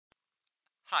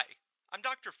Hi, I'm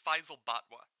Dr. Faisal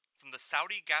Batwa from the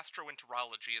Saudi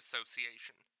Gastroenterology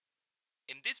Association.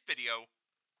 In this video,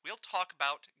 we'll talk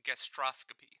about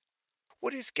gastroscopy.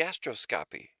 What is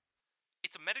gastroscopy?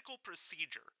 It's a medical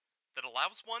procedure that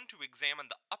allows one to examine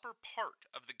the upper part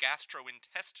of the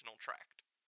gastrointestinal tract.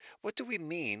 What do we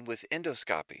mean with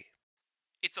endoscopy?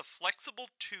 It's a flexible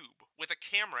tube with a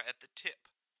camera at the tip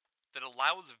that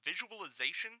allows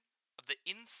visualization of the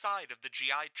inside of the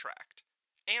GI tract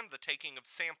and the taking of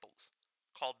samples,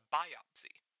 called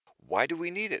biopsy. Why do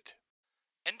we need it?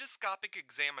 Endoscopic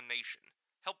examination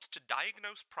helps to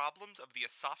diagnose problems of the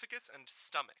esophagus and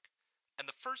stomach, and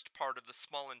the first part of the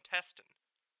small intestine,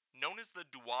 known as the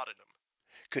duodenum.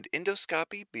 Could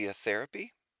endoscopy be a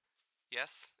therapy?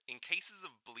 Yes, in cases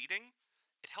of bleeding,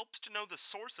 it helps to know the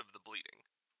source of the bleeding,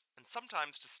 and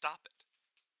sometimes to stop it.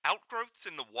 Outgrowths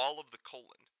in the wall of the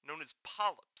colon, known as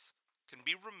polyps, can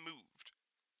be removed,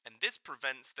 and this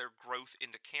prevents their growth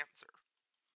into cancer.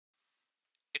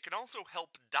 It can also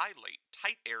help dilate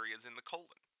tight areas in the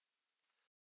colon,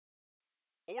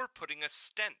 or putting a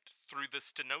stent through the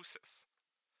stenosis.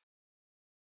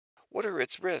 What are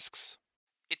its risks?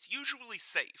 It's usually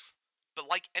safe, but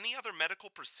like any other medical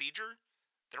procedure,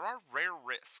 there are rare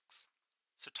risks.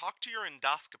 So talk to your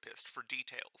endoscopist for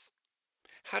details.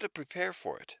 How to prepare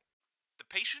for it?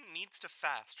 The patient needs to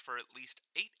fast for at least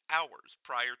 8 hours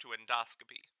prior to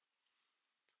endoscopy.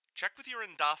 Check with your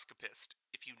endoscopist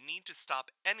if you need to stop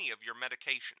any of your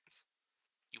medications.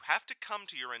 You have to come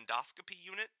to your endoscopy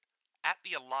unit at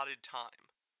the allotted time.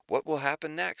 What will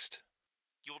happen next?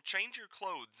 You will change your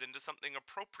clothes into something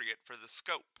appropriate for the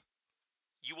scope.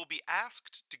 You will be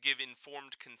asked to give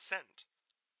informed consent.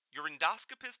 Your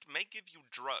endoscopist may give you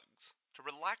drugs to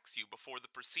relax you before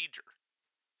the procedure.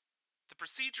 The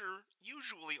procedure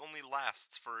usually only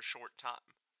lasts for a short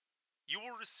time. You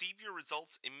will receive your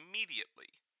results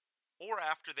immediately, or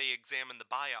after they examine the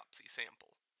biopsy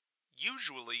sample.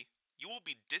 Usually, you will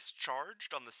be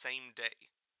discharged on the same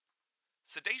day.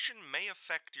 Sedation may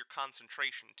affect your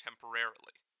concentration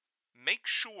temporarily. Make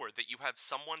sure that you have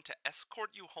someone to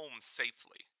escort you home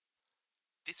safely.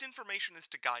 This information is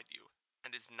to guide you,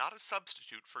 and is not a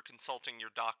substitute for consulting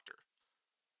your doctor.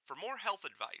 For more health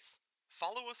advice,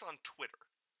 follow us on Twitter,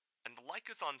 and like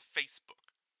us on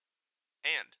Facebook.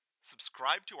 And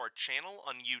subscribe to our channel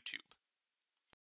on YouTube.